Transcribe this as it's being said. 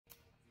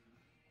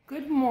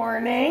Good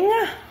morning.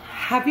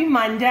 Happy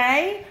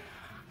Monday.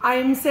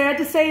 I'm sad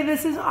to say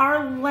this is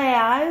our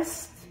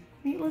last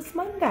Meatless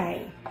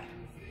Monday.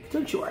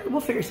 Don't you worry,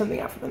 we'll figure something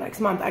out for the next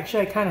month.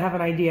 Actually, I kind of have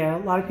an idea. A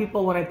lot of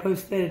people, when I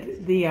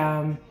posted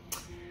the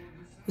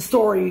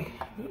story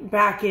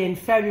back in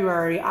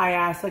February, I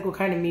asked like what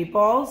kind of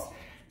meatballs.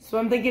 So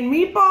I'm thinking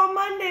Meatball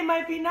Monday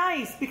might be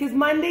nice because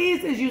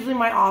Mondays is usually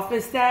my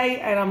office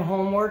day and I'm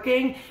home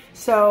working.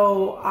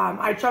 So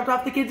I dropped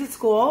off the kids at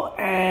school,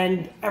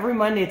 and every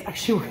Monday it's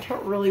actually worked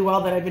out really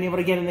well that I've been able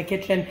to get in the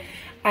kitchen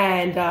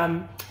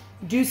and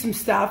do some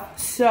stuff.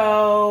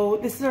 So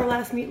this is our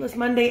last Meatless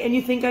Monday, and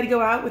you think I'd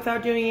go out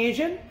without doing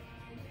Asian?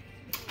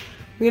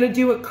 We're gonna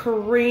do a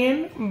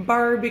Korean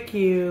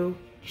barbecue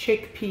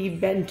chickpea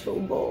bento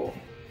bowl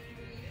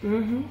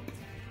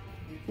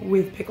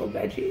with pickled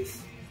veggies.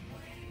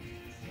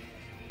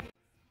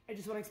 I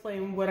just want to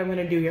explain what I'm going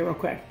to do here real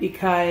quick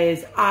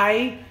because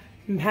I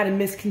had a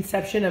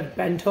misconception of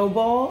bento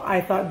bowl. I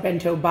thought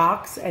bento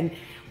box, and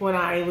when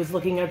I was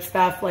looking up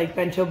stuff like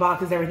bento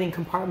box is everything in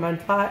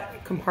compartments.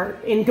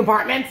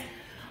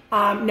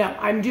 No,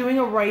 I'm doing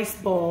a rice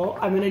bowl.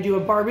 I'm going to do a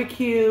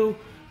barbecue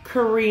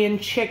Korean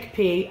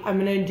chickpea. I'm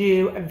going to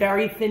do a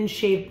very thin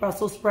shaved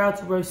Brussels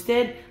sprouts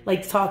roasted,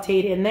 like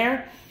sauteed in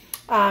there.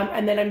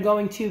 And then I'm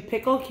going to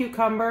pickle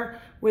cucumber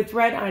with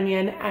red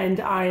onion, and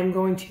I am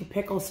going to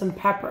pickle some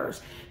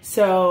peppers.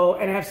 So,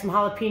 and I have some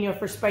jalapeno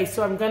for spice.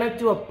 So I'm gonna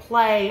do a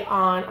play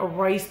on a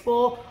rice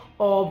bowl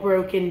all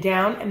broken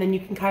down, and then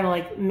you can kind of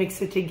like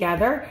mix it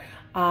together.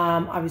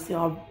 Obviously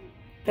all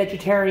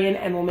vegetarian,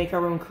 and we'll make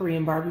our own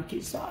Korean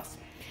barbecue sauce.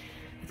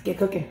 Let's get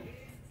cooking.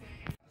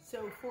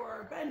 So for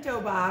our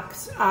bento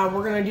box,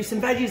 we're gonna do some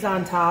veggies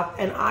on top,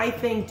 and I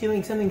think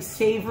doing something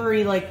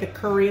savory like the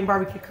Korean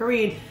barbecue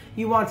Korean,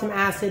 you want some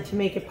acid to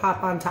make it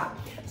pop on top.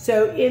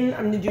 So I'm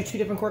gonna do two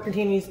different quart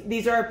containers.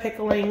 These are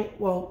pickling,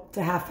 well, it's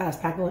a half-fast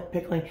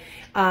pickling.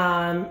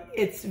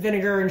 It's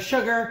vinegar and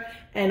sugar,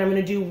 and I'm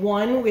gonna do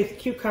one with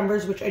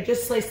cucumbers, which I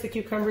just sliced the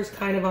cucumbers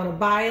kind of on a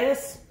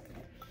bias.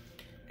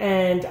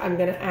 And I'm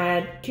gonna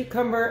add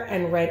cucumber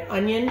and red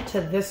onion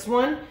to this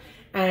one.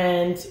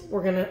 And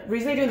the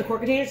reason I do in the quart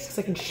containers is because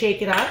I can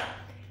shake it up.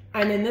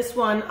 And in this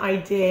one, I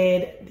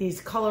did these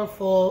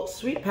colorful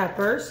sweet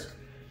peppers,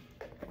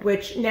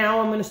 which now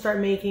I'm gonna start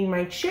making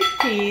my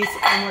chickpeas.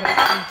 And what I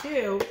can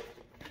do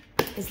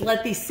is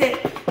let these sit.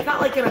 It's not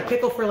like in a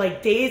pickle for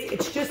like days.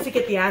 It's just to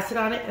get the acid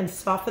on it and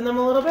soften them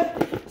a little bit.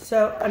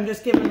 So I'm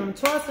just giving them a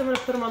toss. I'm gonna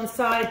put them on the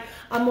side.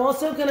 I'm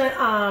also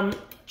gonna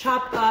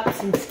chop up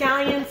some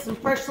scallions, some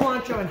fresh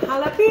cilantro, and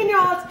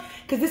jalapenos,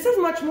 because this is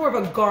much more of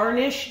a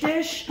garnish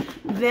dish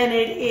than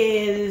it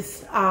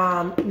is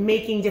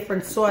making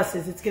different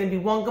sauces. It's gonna be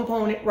one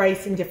component,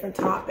 rice, and different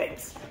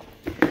toppings.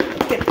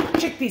 Let's get the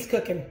chickpeas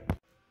cooking.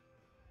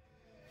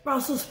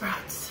 Brussels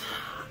sprouts.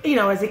 You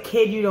know, as a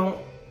kid, you don't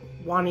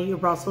want to eat your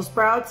Brussels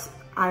sprouts.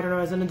 I don't know,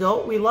 as an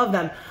adult, we love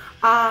them.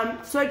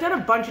 So I've done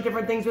a bunch of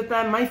different things with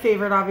them. My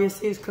favorite,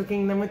 obviously, is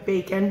cooking them with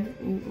bacon,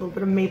 a little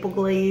bit of maple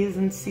glaze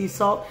and sea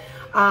salt.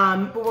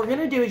 But what we're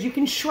gonna do is you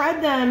can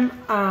shred them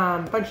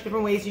a bunch of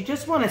different ways. You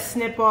just wanna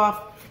snip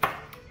off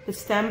the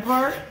stem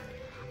part.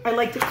 I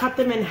like to cut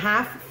them in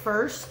half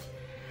first,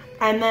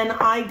 and then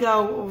I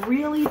go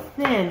really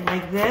thin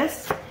like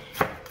this.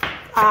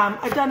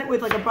 I've done it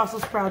with like a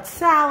Brussels sprout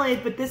salad,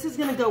 but this is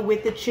gonna go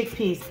with the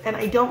chickpeas, and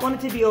I don't want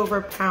it to be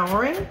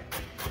overpowering.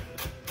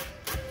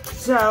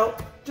 So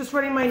just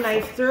running my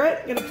knife through it,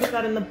 I'm gonna put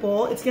that in the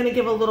bowl. It's gonna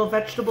give a little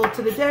vegetable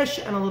to the dish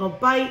and a little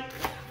bite.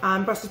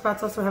 Brussels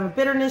sprouts also have a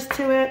bitterness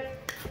to it.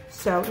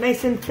 So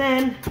nice and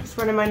thin, just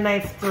running my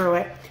knife through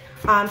it.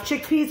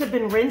 Chickpeas have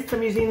been rinsed.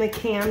 I'm using the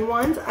canned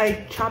ones.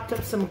 I chopped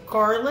up some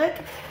garlic,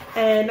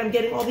 and I'm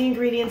getting all the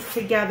ingredients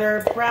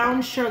together.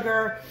 Brown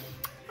sugar,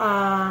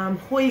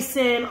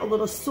 hoisin, a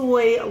little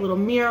soy, a little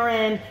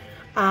mirin,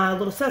 a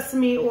little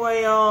sesame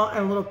oil,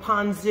 and a little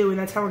ponzu, and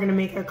that's how we're gonna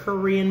make a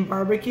Korean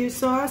barbecue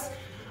sauce.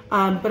 But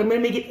I'm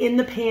gonna make it in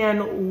the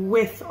pan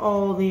with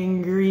all the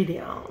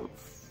ingredients.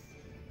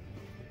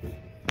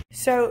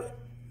 So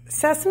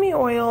sesame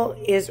oil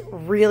is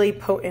really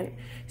potent.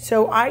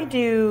 So I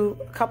do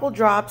a couple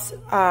drops,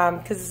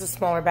 because it's a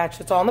smaller batch.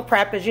 It's all in the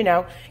prep, as you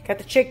know. Got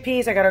the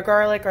chickpeas, I got our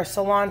garlic, our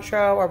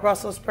cilantro, our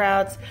Brussels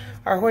sprouts,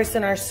 our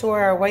hoisin, our soy,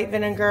 our white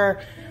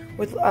vinegar.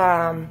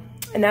 And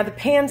now the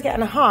pan's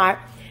getting hot,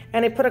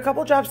 and I put a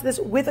couple drops of this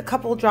with a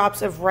couple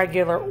drops of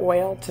regular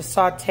oil to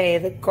saute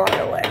the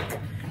garlic.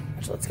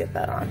 So let's get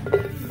that on.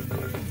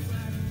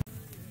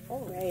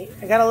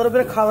 I got a little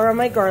bit of color on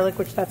my garlic,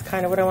 which that's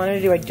kind of what I wanted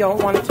to do. I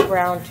don't want it to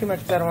brown too much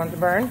because I don't want it to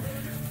burn.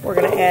 We're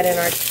going to add in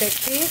our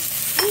chickpeas.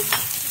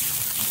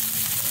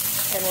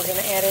 And we're going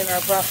to add in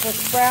our Brussels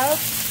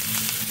sprouts.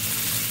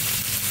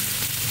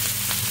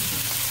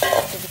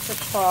 Give this a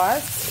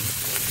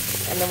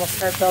toss. And then we'll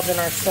start building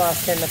our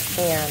sauce in the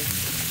pan.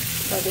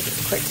 So I'll do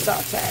this quick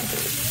saute.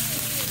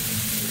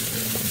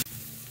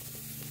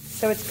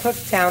 So it's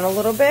cooked down a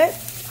little bit.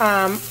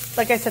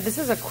 Like I said, this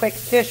is a quick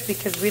dish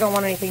because we don't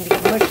want anything to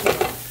get mushy.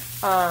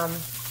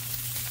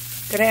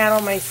 Gonna add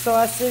all my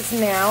sauces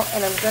now,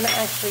 and I'm gonna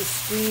actually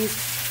squeeze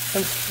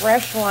some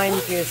fresh lime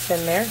juice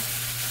in there.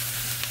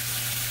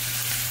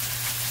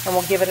 And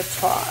we'll give it a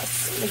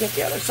toss. Let me get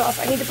the other sauce.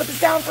 I need to put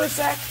this down for a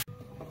sec.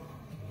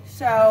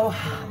 So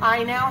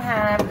I now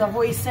have the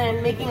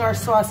hoisin, making our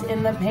sauce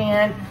in the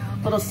pan,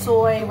 little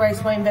soy,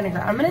 rice wine vinegar.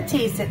 I'm gonna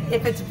taste it.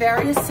 If it's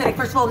very acidic,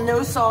 first of all,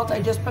 no salt, I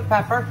just put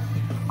pepper.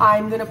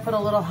 I'm gonna put a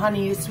little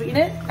honey to sweeten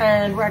it,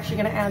 and we're actually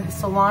gonna add the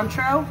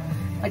cilantro.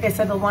 Like I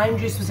said, the lime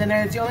juice was in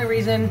there. It's the only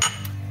reason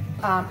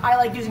I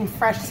like using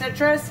fresh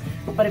citrus,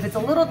 but if it's a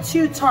little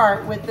too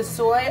tart with the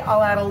soy,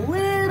 I'll add a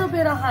little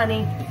bit of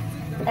honey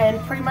and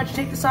pretty much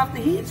take this off the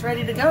heat. It's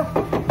ready to go.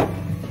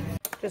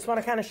 Just want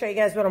to kind of show you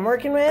guys what I'm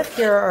working with.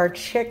 Here are our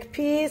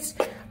chickpeas.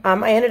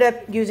 I ended up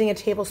using a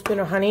tablespoon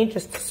of honey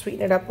just to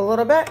sweeten it up a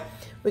little bit.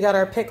 We got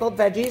our pickled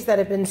veggies that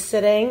have been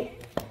sitting.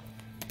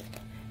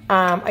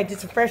 I did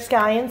some fresh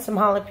scallions, some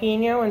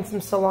jalapeno, and some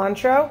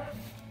cilantro.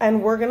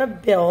 And we're gonna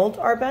build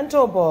our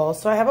bento bowl.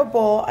 So I have a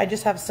bowl, I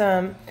just have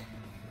some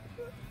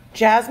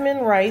jasmine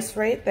rice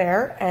right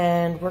there,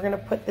 and we're gonna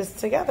put this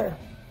together.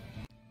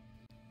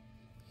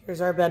 Here's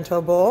our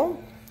bento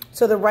bowl.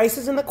 So the rice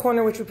is in the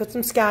corner, which we put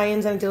some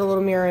scallions and I did a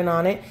little mirin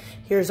on it.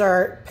 Here's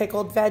our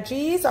pickled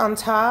veggies on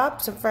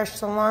top, some fresh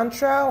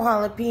cilantro,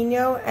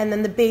 jalapeno, and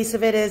then the base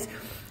of it is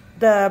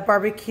the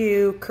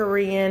barbecue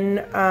Korean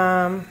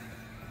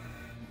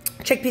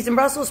chickpeas and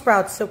Brussels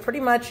sprouts. So pretty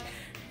much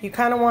you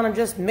kind of want to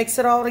just mix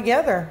it all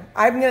together.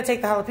 I'm going to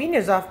take the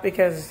jalapenos off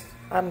because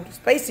I'm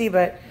spicy,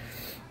 but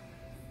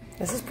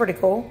this is pretty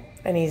cool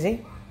and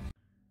easy.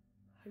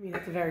 I mean,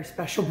 it's a very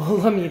special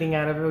bowl I'm eating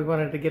out of it. We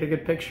wanted to get a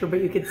good picture,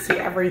 but you could see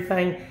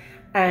everything.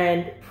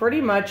 And pretty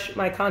much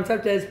my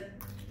concept is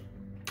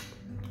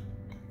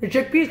the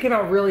chickpeas came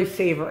out really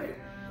savory.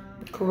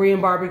 Korean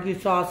barbecue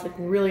sauce, like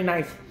really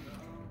nice.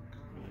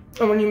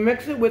 And when you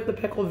mix it with the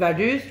pickled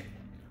veggies,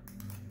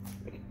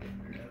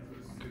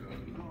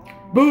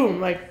 boom,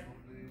 like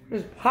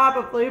this pop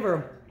of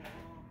flavor.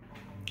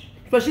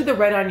 Especially the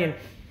red onion.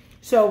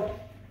 So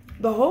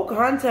the whole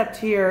concept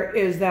here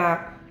is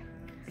that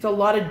it's a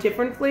lot of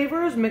different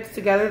flavors mixed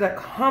together that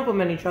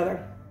complement each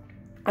other.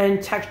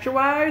 And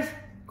texture-wise,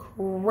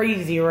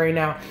 crazy right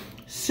now.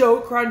 So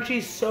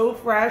crunchy, so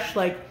fresh,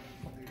 like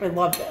I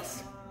love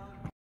this.